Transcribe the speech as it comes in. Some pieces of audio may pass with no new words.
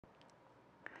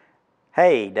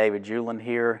Hey, David Julin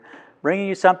here, bringing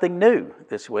you something new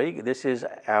this week. This is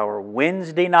our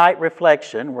Wednesday night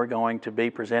reflection. We're going to be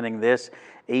presenting this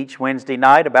each Wednesday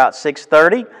night about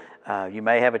 6:30. You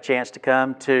may have a chance to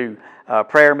come to a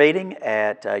prayer meeting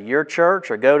at your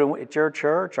church, or go to your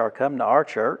church, or come to our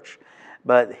church.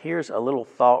 But here's a little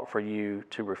thought for you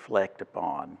to reflect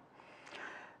upon.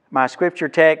 My scripture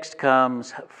text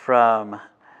comes from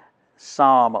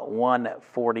Psalm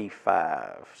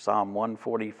 145. Psalm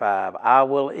 145. I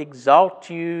will exalt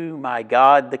you, my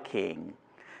God the King.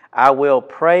 I will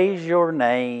praise your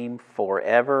name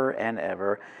forever and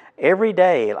ever. Every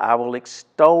day I will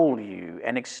extol you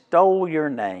and extol your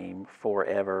name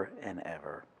forever and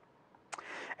ever.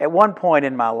 At one point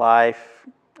in my life,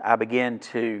 I began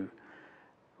to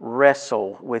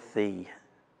wrestle with the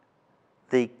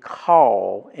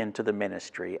call into the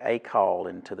ministry, a call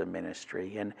into the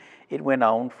ministry. And it went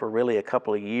on for really a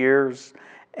couple of years,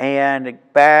 and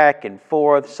back and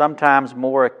forth, sometimes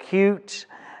more acute,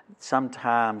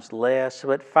 sometimes less.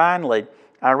 But finally,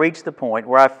 I reached the point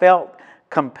where I felt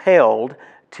compelled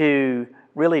to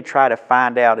really try to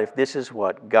find out if this is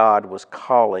what God was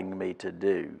calling me to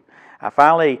do.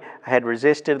 I had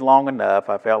resisted long enough.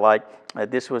 I felt like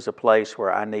this was a place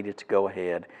where I needed to go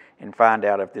ahead and find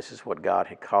out if this is what God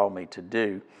had called me to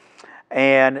do.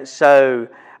 And so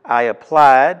I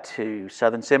applied to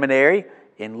Southern Seminary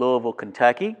in Louisville,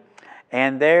 Kentucky.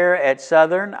 And there at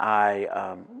Southern,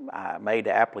 I made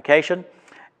the application.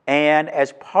 And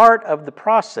as part of the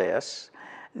process,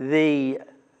 the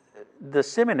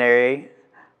seminary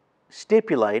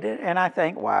stipulated, and I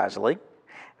think wisely,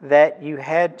 that you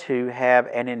had to have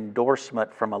an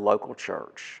endorsement from a local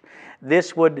church.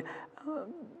 This would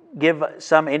give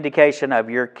some indication of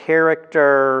your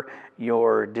character,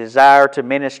 your desire to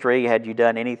ministry, had you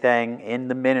done anything in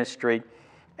the ministry,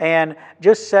 and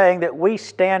just saying that we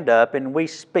stand up and we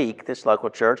speak, this local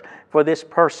church, for this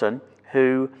person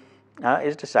who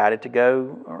is decided to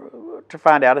go to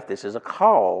find out if this is a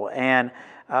call. And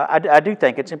I do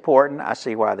think it's important. I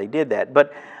see why they did that.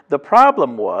 But the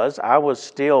problem was I was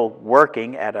still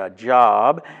working at a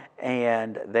job,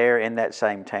 and there in that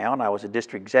same town, I was a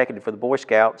district executive for the Boy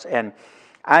Scouts, and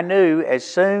I knew as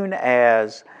soon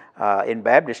as in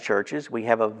Baptist churches we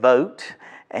have a vote,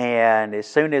 and as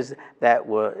soon as that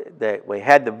we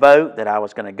had the vote, that I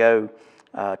was going to go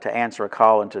to answer a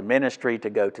call into ministry, to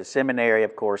go to seminary.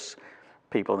 Of course,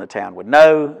 people in the town would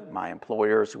know, my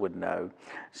employers would know.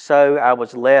 So I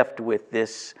was left with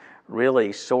this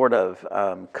really sort of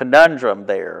conundrum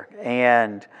there,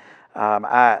 and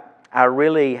I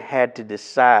really had to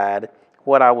decide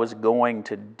what I was going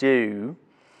to do,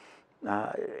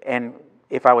 and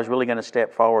if I was really going to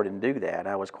step forward and do that.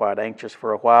 I was quite anxious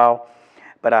for a while,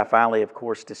 but I finally, of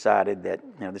course, decided that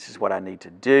this is what I need to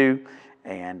do,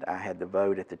 and I had the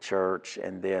vote at the church,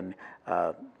 and then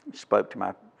spoke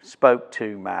to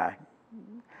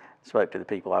the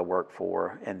people I worked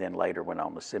for, and then later went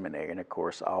on to seminary, and of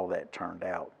course all that turned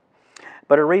out.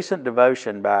 But a recent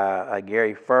devotion by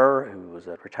Gary Furr, who was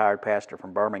a retired pastor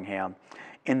from Birmingham,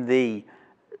 in the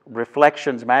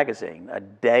Reflections magazine, a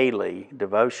daily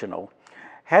devotional,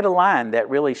 had a line that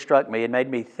really struck me and made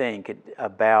me think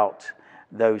about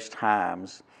those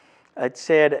times. It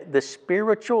said, "The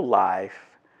spiritual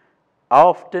life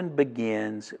often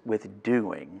begins with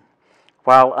doing,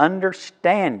 while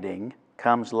understanding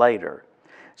comes later."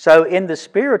 So in the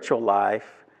spiritual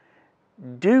life,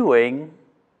 doing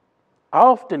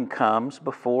often comes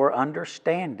before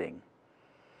understanding.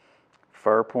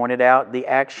 Furr pointed out the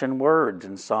action words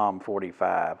in Psalm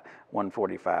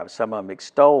 145. Some of them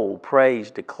extol, praise,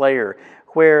 declare,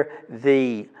 where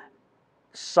the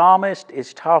psalmist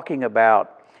is talking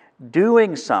about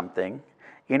doing something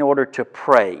in order to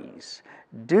praise.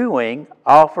 Doing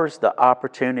offers the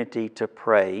opportunity to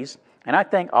praise, and I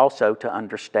think also to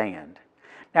understand.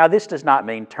 Now, this does not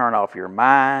mean turn off your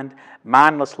mind,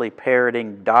 mindlessly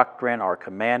parroting doctrine or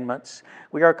commandments.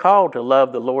 We are called to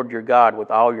love the Lord your God with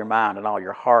all your mind and all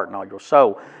your heart and all your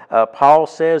soul. Paul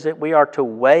says that we are to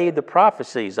weigh the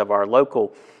prophecies of our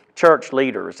local church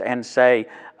leaders and say,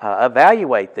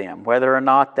 evaluate them, whether or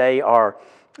not they are,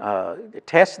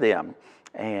 test them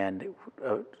and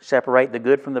separate the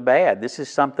good from the bad. This is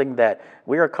something that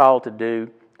we are called to do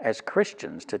as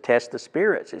Christians, to test the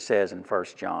spirits, it says in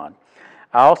 1 John.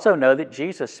 I also know that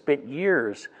Jesus spent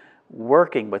years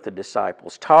working with the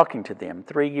disciples, talking to them,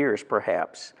 3 years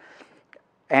perhaps,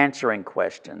 answering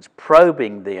questions,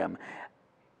 probing them,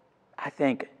 I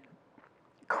think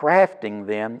crafting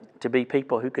them to be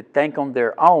people who could think on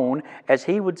their own, as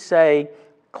he would say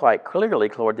quite clearly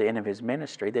toward the end of his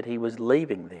ministry that he was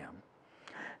leaving them.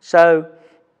 So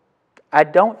I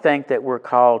don't think that we're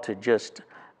called to just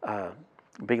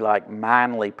be like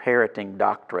mindly parroting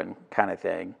doctrine kind of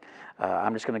thing.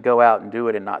 I'm just going to go out and do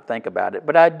it and not think about it.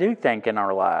 But I do think in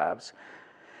our lives,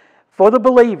 for the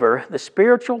believer, the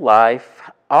spiritual life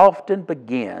often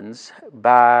begins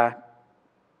by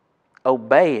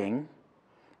obeying,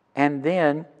 and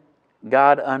then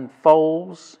God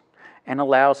unfolds and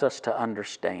allows us to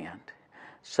understand.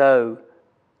 So,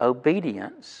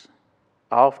 obedience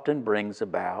often brings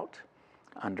about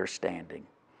understanding.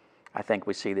 I think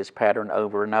we see this pattern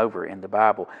over and over in the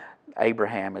Bible.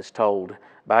 Abraham is told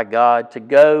by God to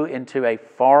go into a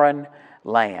foreign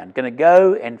land. Going to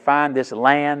go and find this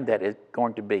land that is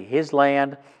going to be his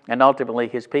land and ultimately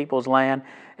his people's land.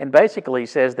 And basically he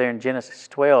says there in Genesis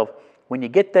 12, when you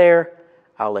get there,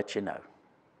 I'll let you know.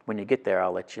 When you get there,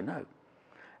 I'll let you know.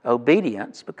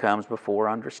 Obedience becomes before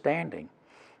understanding.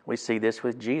 We see this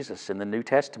with Jesus in the New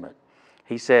Testament.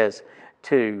 He says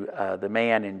to the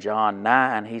man in John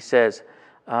 9, he says,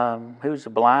 who's a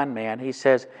blind man, he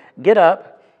says, get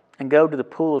up and go to the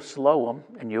pool of Siloam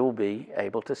and you'll be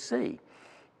able to see.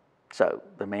 So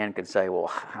the man could say,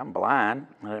 well, I'm blind.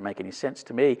 That doesn't make any sense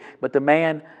to me. But the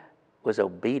man was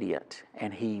obedient,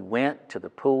 and he went to the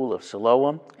pool of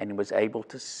Siloam and he was able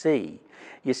to see.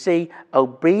 You see,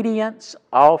 obedience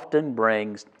often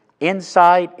brings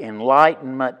insight,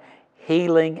 enlightenment,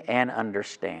 healing, and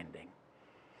understanding.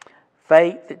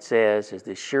 Faith, it says, is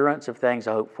the assurance of things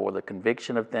hoped for, the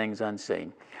conviction of things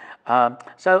unseen.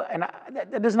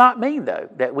 That does not mean, though,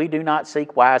 that we do not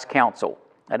seek wise counsel.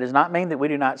 That does not mean that we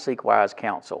do not seek wise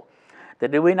counsel.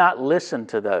 That do we not listen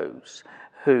to those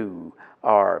who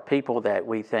are people that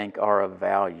we think are of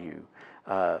value.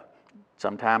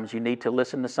 Sometimes you need to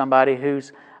listen to somebody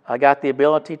who's got the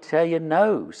ability to tell you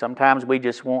no. Sometimes we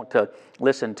just want to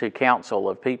listen to counsel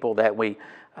of people that we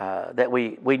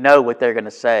know what they're going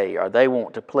to say, or they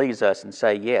want to please us and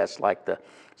say yes, like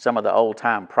some of the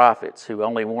old-time prophets who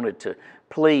only wanted to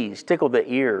tickle the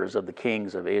ears of the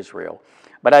kings of Israel.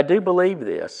 But I do believe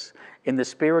this. In the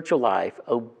spiritual life,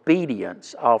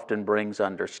 obedience often brings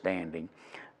understanding.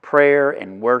 Prayer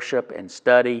and worship and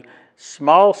study,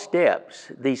 small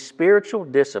steps, these spiritual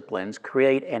disciplines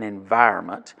create an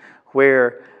environment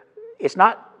where it's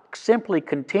not simply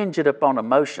contingent upon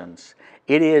emotions.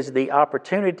 It is the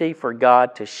opportunity for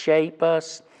God to shape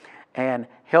us and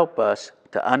help us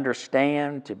to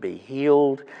understand, to be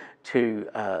healed,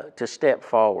 to step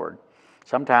forward.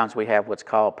 Sometimes we have what's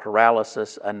called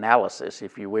paralysis analysis,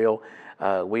 if you will.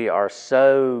 We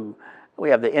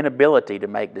have the inability to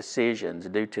make decisions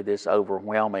due to this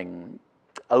overwhelming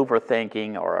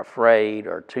overthinking or afraid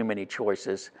or too many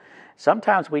choices.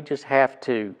 Sometimes we just have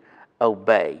to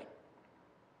obey.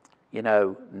 You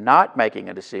know, not making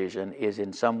a decision is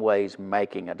in some ways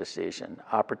making a decision.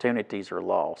 Opportunities are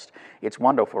lost. It's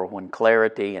wonderful when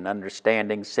clarity and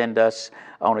understanding send us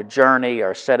on a journey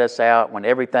or set us out when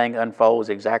everything unfolds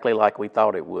exactly like we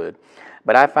thought it would.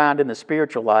 But I find in the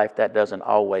spiritual life that doesn't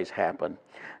always happen.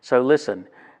 So listen,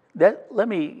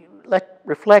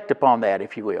 reflect upon that,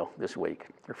 if you will, this week.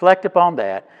 Reflect upon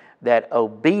that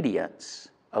obedience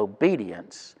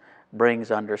brings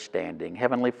understanding.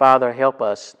 Heavenly Father, help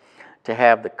us to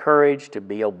have the courage to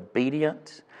be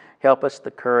obedient. Help us the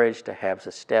courage to have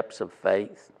the steps of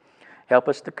faith. Help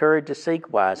us the courage to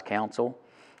seek wise counsel,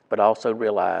 but also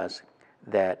realize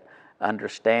that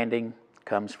understanding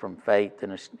comes from faith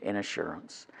and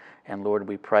assurance. And Lord,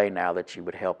 we pray now that you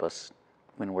would help us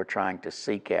when we're trying to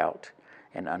seek out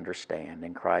and understand.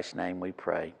 In Christ's name we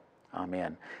pray.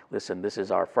 Amen. Listen, this is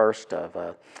our first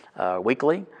of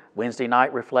weekly Wednesday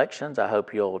night reflections. I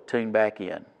hope you'll tune back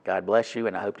in. God bless you,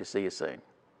 and I hope to see you soon.